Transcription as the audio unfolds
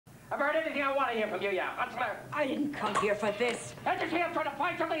Burt. Anything I want to hear from you, yeah. What's the matter? I didn't come here for this. Don't you see I'm trying to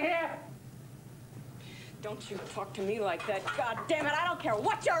find something here? Don't you talk to me like that. God damn it, I don't care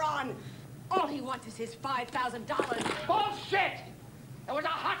what you're on. All he wants is his $5,000. Bullshit! It was a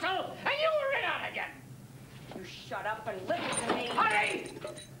hustle, and you were in on it again. You shut up and listen to me. Honey!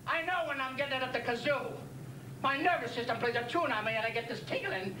 I know when I'm getting it at the kazoo. My nervous system plays a tune on me, and I get this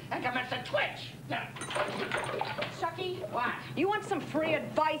tingling and commence to twitch. Now. Chucky? What? You want some free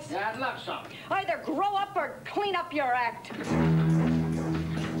advice? Yeah, I'd love some. Either grow up or clean up your act.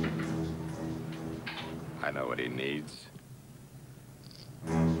 I know what he needs.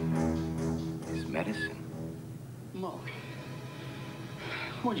 His medicine. Mo,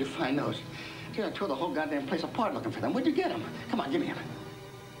 where'd you find those? Dude, I tore the whole goddamn place apart looking for them. Where'd you get them? Come on, give me them.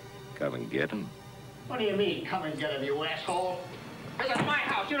 Come and get him. What do you mean, come and get them, you asshole? This is my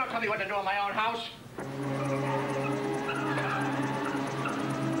house. You don't tell me what to do in my own house.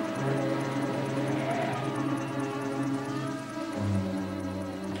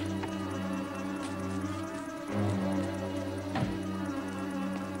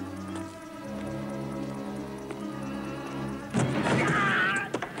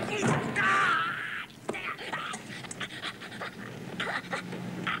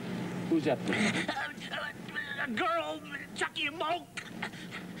 Who's up there? A girl, Chucky and Moke.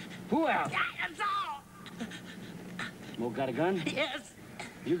 Who else? Yeah, that's all. Mo got a gun? Yes.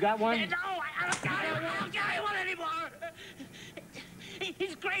 You got one? No, I don't got one anymore.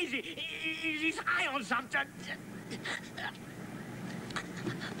 He's crazy. He's high on something.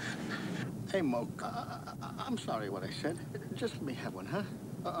 Hey, Moke, I'm sorry what I said. Just let me have one, huh?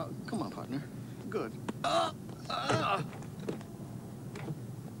 Come on, partner. Good.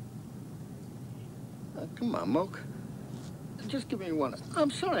 Come on, Moke. Just give me one.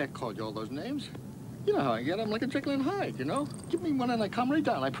 I'm sorry I called you all those names. You know how I get. I'm like a Jekyll and Hyde, you know? Give me one and I calm right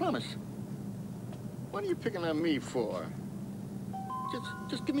down, I promise. What are you picking on me for?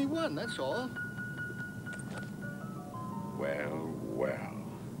 Just give me one, that's all. Well, well.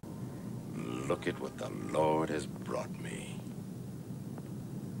 Look at what the Lord has brought me.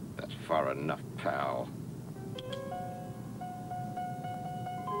 That's far enough, pal.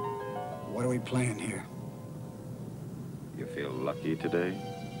 What are we playing here? You feel lucky today?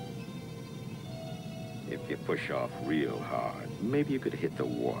 If you push off real hard, maybe you could hit the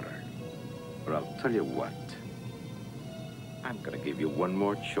water. Or I'll tell you what. I'm gonna give you one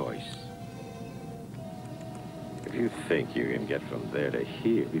more choice. If you think you can get from there to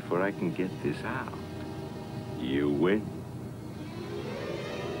here before I can get this out, you win.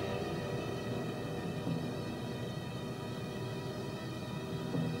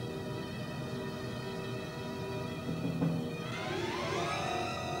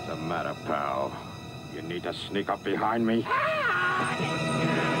 What's the matter, pal? You need to sneak up behind me?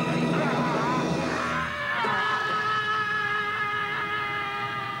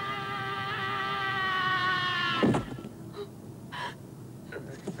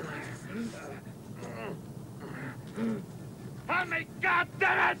 Help me, God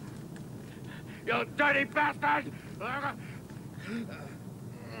damn it! You dirty bastard!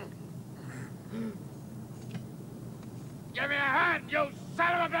 Give me a hand, you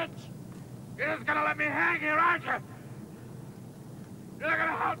son of a bitch! You're just gonna let me hang here, aren't you? You're not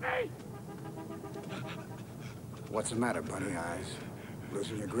gonna help me? What's the matter, Bunny Eyes?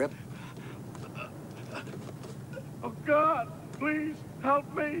 Losing your grip? Oh, God, please help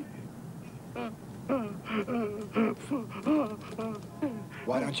me.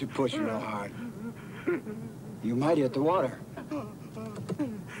 Why don't you push real hard? You might hit the water.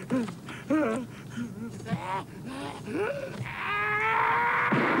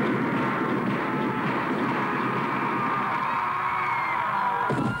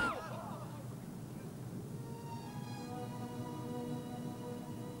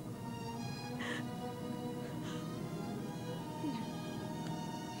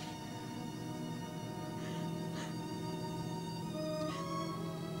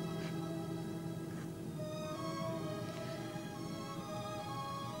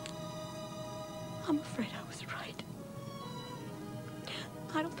 I'm afraid I was right.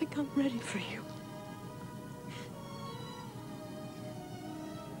 I don't think I'm ready for you.